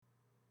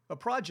A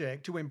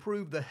project to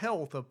improve the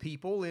health of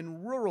people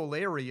in rural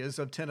areas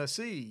of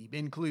Tennessee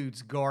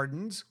includes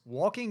gardens,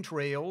 walking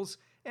trails,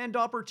 and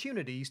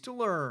opportunities to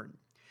learn.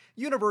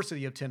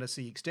 University of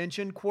Tennessee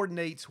Extension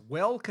coordinates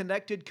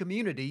well-connected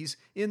communities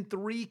in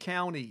 3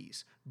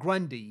 counties: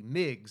 Grundy,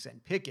 Meigs,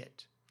 and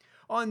Pickett.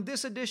 On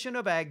this edition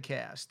of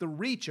AgCast, the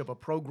reach of a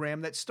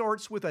program that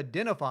starts with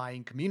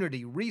identifying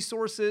community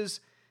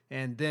resources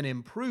and then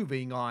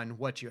improving on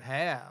what you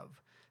have.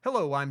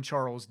 Hello, I'm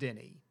Charles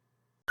Denny.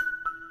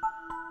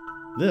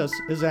 This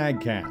is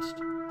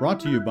AgCast,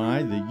 brought to you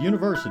by the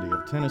University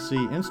of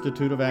Tennessee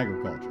Institute of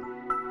Agriculture.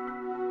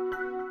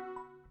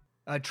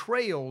 A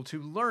trail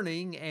to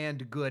learning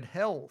and good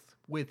health.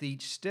 With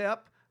each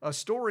step, a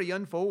story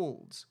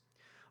unfolds.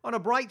 On a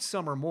bright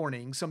summer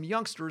morning, some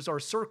youngsters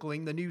are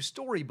circling the new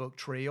Storybook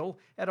Trail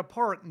at a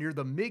park near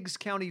the Meigs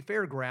County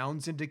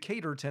Fairgrounds in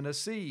Decatur,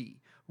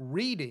 Tennessee,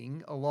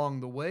 reading along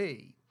the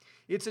way.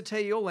 It's a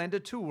tale and a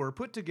tour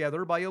put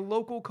together by a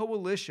local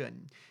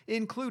coalition,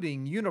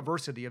 including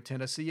University of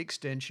Tennessee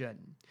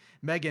Extension.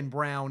 Megan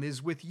Brown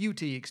is with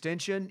UT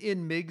Extension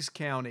in Meigs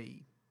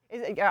County.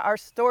 Our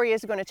story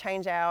is going to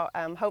change out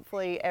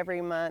hopefully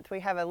every month. We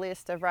have a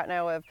list of right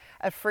now of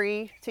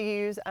free to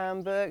use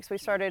books. We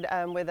started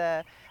with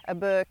a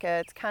book.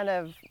 It's kind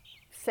of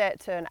set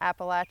to an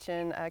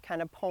Appalachian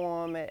kind of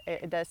poem.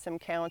 It does some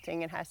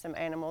counting and has some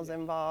animals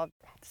involved.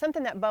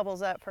 Something that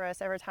bubbles up for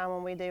us every time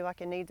when we do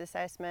like a needs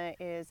assessment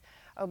is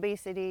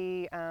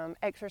obesity,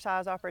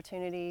 exercise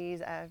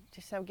opportunities,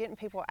 just getting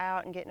people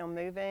out and getting them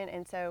moving.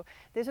 And so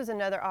this was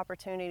another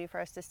opportunity for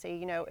us to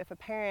see, if a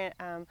parent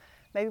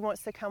maybe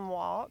wants to come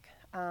walk,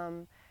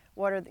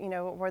 what are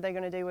they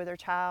going to do with their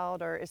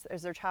child, or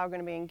is their child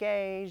going to be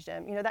engaged,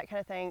 that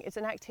kind of thing. It's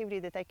an activity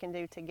that they can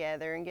do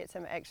together and get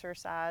some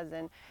exercise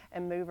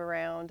and move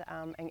around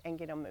and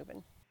get them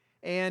moving.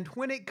 And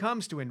when it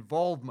comes to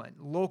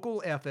involvement,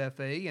 local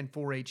FFA and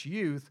 4-H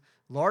youth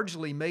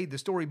largely made the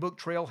Storybook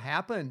Trail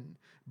happen,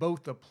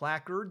 both the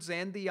placards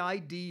and the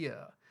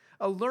idea,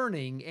 a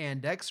learning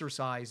and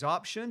exercise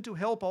option to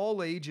help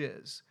all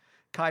ages.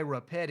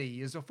 Kyra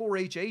Petty is a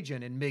 4-H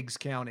agent in Meigs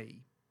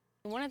County.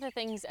 One of the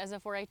things as a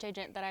 4-H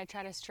agent that I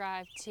try to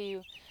strive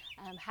to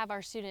have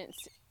our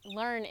students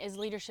learn is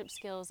leadership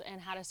skills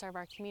and how to serve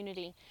our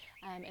community.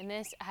 And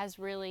this has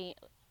really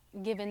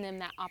given them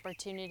that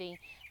opportunity,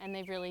 and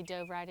they've really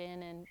dove right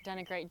in and done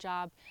a great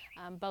job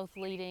both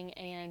leading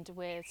and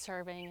with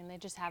serving, and they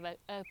just have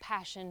a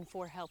passion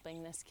for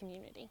helping this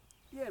community.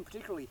 Yeah, and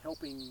particularly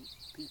helping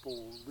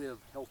people live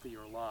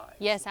healthier lives.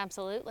 Yes,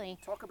 absolutely.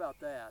 Talk about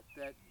that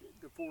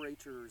the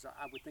 4-Hers,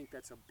 I would think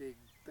that's a big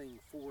thing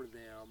for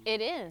them.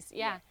 It is,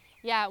 yeah.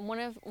 One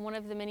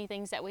of the many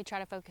things that we try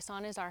to focus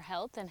on is our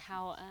health and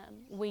how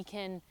we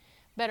can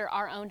better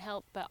our own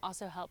health, but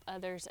also help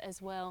others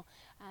as well.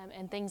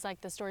 And things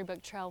like the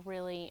Storybook Trail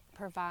really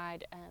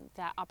provide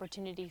that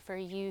opportunity for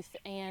youth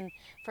and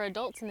for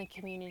adults in the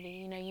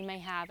community. You may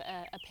have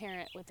a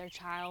parent with their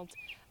child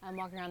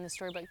walking around the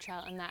Storybook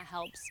Trail, and that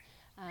helps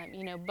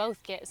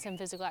both get some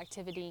physical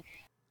activity.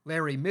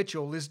 Larry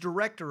Mitchell is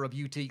director of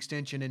UT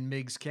Extension in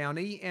Meigs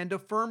County and a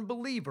firm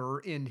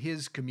believer in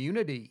his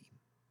community.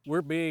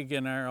 We're big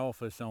in our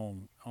office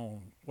on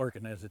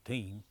working as a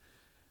team,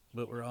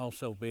 but we're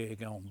also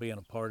big on being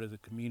a part of the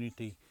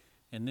community.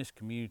 And this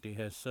community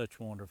has such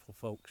wonderful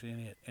folks in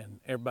it,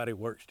 and everybody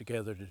works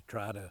together to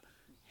try to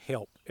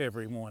help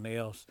everyone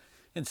else.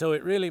 And so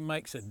it really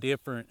makes a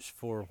difference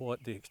for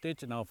what the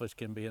Extension office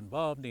can be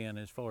involved in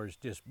as far as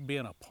just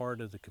being a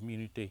part of the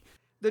community.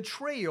 The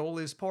trail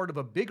is part of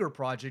a bigger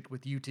project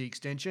with UT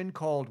Extension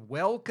called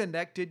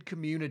Well-Connected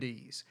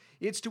Communities.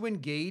 It's to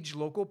engage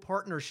local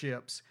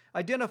partnerships,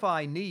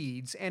 identify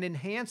needs, and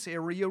enhance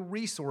area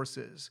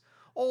resources,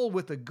 all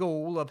with the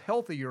goal of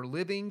healthier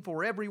living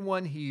for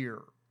everyone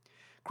here.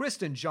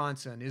 Kristen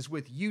Johnson is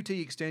with UT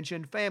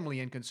Extension Family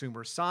and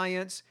Consumer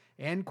Science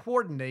and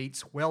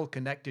coordinates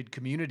Well-Connected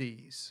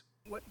Communities.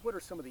 What are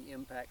some of the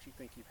impacts you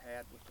think you've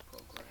had with the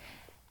program?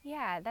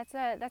 Yeah, that's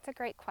a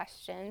great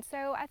question.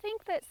 So I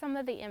think that some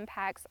of the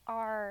impacts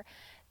are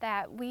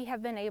that we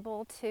have been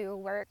able to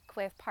work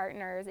with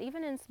partners,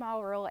 even in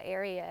small rural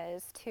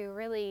areas, to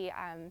really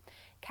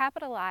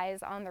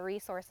capitalize on the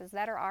resources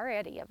that are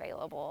already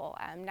available.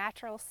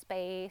 Natural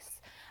space,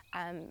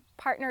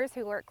 partners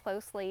who work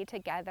closely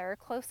together,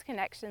 close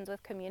connections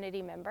with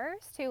community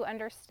members to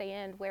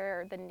understand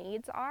where the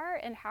needs are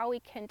and how we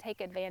can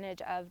take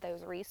advantage of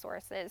those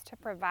resources to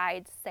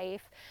provide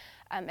safe,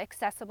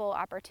 accessible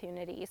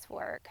opportunities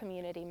for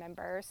community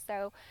members.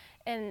 So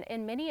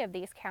in many of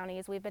these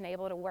counties, we've been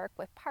able to work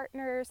with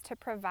partners to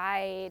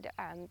provide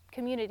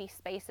community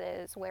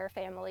spaces where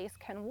families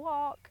can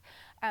walk,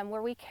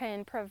 where we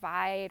can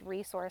provide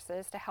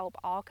resources to help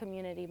all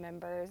community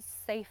members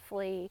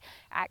safely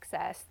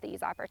access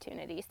these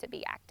opportunities to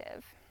be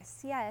active.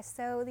 Yes,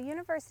 so the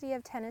University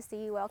of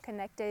Tennessee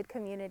Well-Connected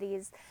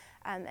Communities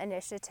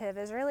initiative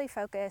is really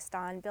focused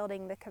on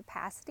building the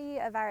capacity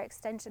of our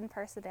extension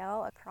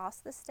personnel across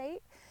the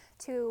state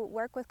to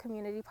work with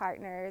community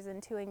partners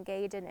and to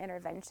engage in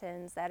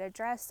interventions that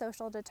address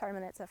social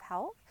determinants of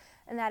health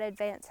and that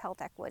advance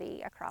health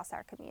equity across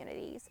our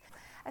communities.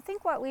 I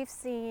think what we've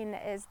seen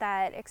is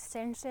that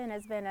Extension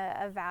has been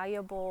a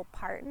valuable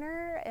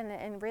partner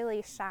and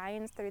really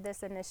shines through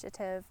this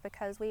initiative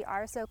because we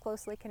are so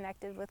closely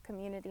connected with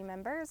community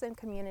members and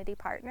community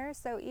partners.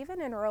 So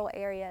even in rural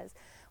areas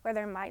where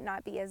there might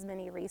not be as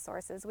many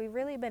resources, we've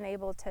really been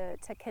able to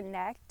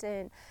connect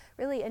and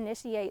really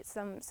initiate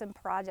some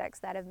projects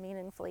that have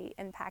meaningfully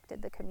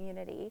impacted the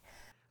community.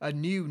 A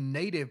new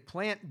native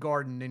plant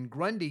garden in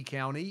Grundy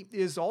County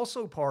is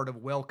also part of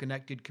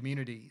well-connected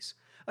communities.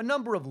 A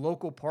number of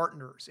local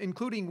partners,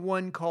 including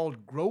one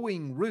called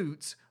Growing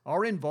Roots,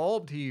 are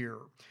involved here,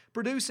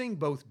 producing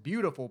both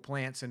beautiful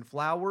plants and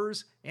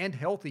flowers and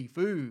healthy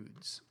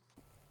foods.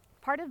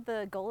 Part of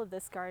the goal of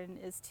this garden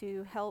is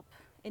to help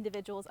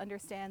individuals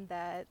understand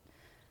that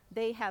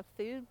they have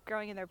food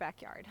growing in their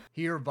backyard.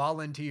 Here,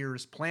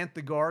 volunteers plant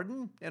the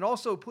garden and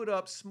also put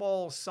up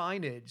small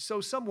signage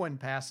so someone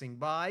passing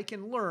by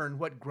can learn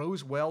what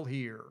grows well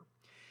here.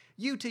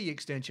 UT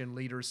Extension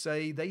leaders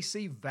say they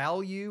see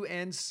value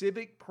and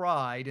civic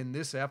pride in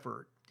this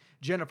effort.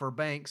 Jennifer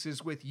Banks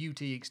is with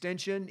UT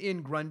Extension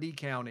in Grundy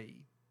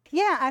County.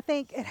 Yeah, I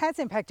think it has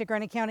impacted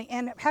Grundy County,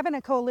 and having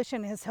a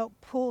coalition has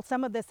helped pull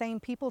some of the same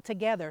people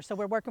together. So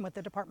we're working with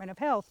the Department of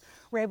Health.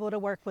 We're able to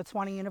work with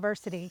Swanee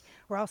University.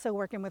 We're also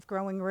working with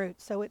Growing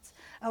Roots. So it's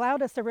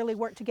allowed us to really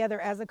work together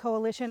as a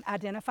coalition,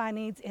 identify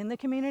needs in the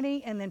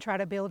community, and then try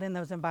to build in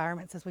those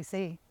environments as we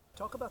see.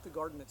 Talk about the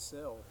garden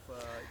itself.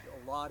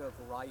 A lot of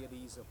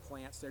varieties of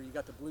plants there. You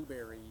got the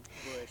blueberry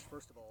bush,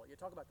 first of all. You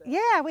talk about that.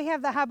 Yeah, we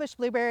have the high bush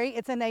blueberry.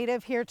 It's a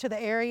native here to the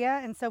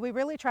area, and so we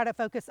really try to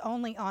focus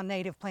only on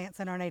native plants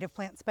in our native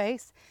plant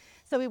space.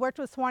 So we worked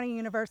with Swanee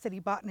University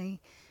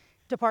Botany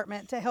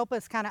Department to help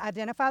us kind of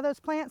identify those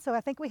plants. So I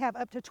think we have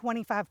up to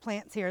 25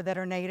 plants here that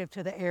are native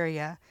to the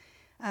area.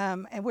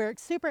 And we're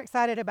super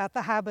excited about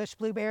the high bush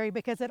blueberry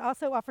because it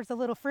also offers a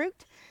little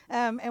fruit,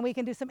 and we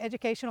can do some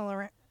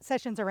educational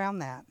sessions around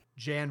that.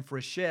 Jan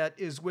Frechette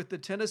is with the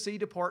Tennessee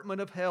Department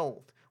of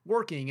Health,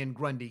 working in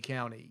Grundy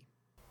County.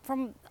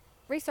 From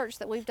research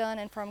that we've done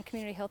and from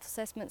community health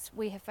assessments,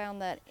 we have found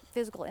that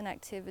physical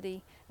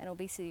inactivity and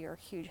obesity are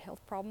huge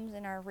health problems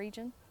in our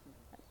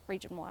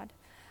region-wide.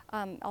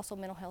 Also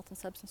mental health and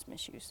substance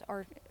misuse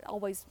are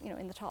always,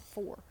 in the top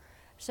 4.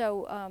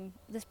 So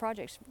this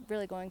project's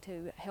really going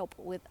to help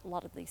with a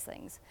lot of these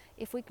things.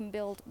 If we can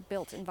build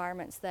built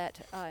environments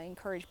that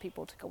encourage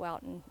people to go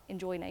out and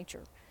enjoy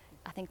nature,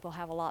 I think we'll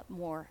have a lot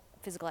more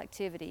physical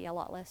activity, a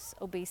lot less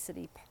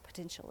obesity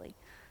potentially.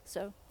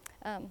 So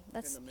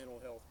that's and the mental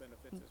health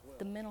benefits as well.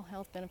 The mental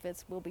health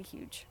benefits will be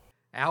huge.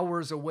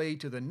 Hours away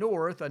to the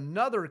north,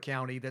 another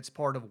county that's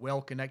part of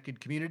well-connected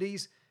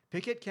communities,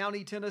 Pickett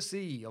County,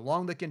 Tennessee,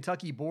 along the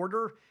Kentucky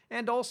border,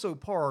 and also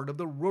part of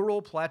the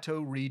rural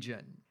plateau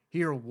region.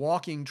 Here,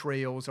 walking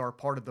trails are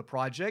part of the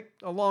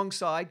project,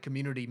 alongside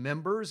community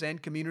members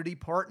and community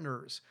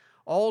partners,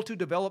 all to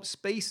develop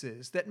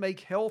spaces that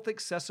make health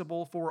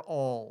accessible for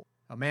all.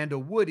 Amanda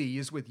Woody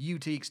is with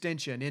UT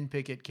Extension in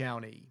Pickett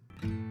County.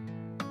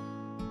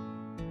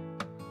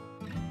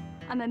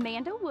 I'm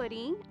Amanda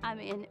Woody. I'm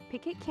in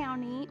Pickett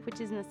County, which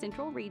is in the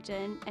central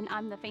region, and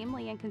I'm the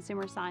Family and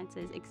Consumer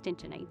Sciences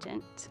Extension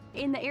Agent.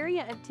 In the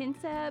area of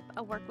TNCEP,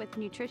 I work with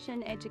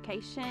nutrition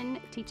education,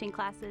 teaching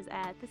classes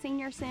at the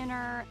senior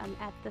center,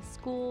 at the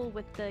school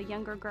with the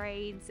younger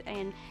grades,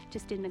 and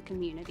just in the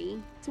community.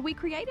 So we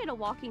created a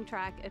walking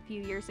track a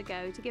few years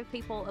ago to give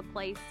people a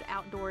place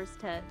outdoors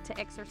to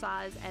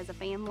exercise as a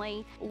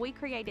family. We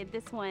created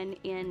this one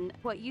in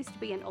what used to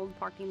be an old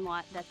parking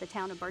lot that the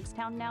town of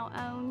Byrdstown now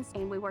owns,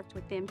 and we worked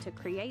with them to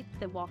create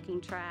the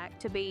walking track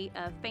to be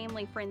a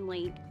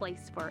family-friendly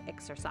place for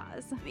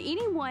exercise.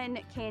 Anyone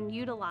can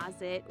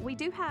utilize it. We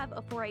do have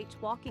a 4-H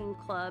walking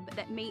club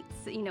that meets,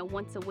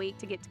 once a week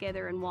to get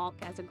together and walk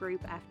as a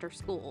group after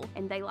school.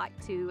 And they like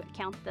to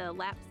count the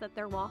laps that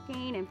they're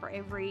walking, and for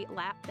every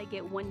lap they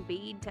get 1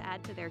 bead to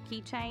add to their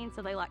keychain,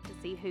 so they like to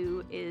see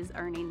who is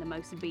earning the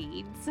most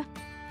beads.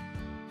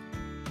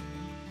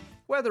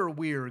 Whether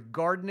we're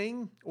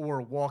gardening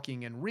or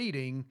walking and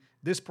reading,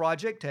 this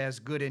project has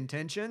good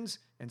intentions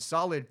and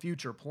solid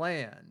future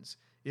plans.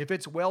 If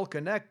it's well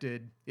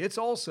connected, it's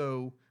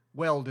also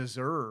well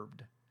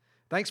deserved.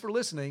 Thanks for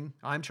listening.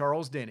 I'm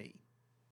Charles Denny.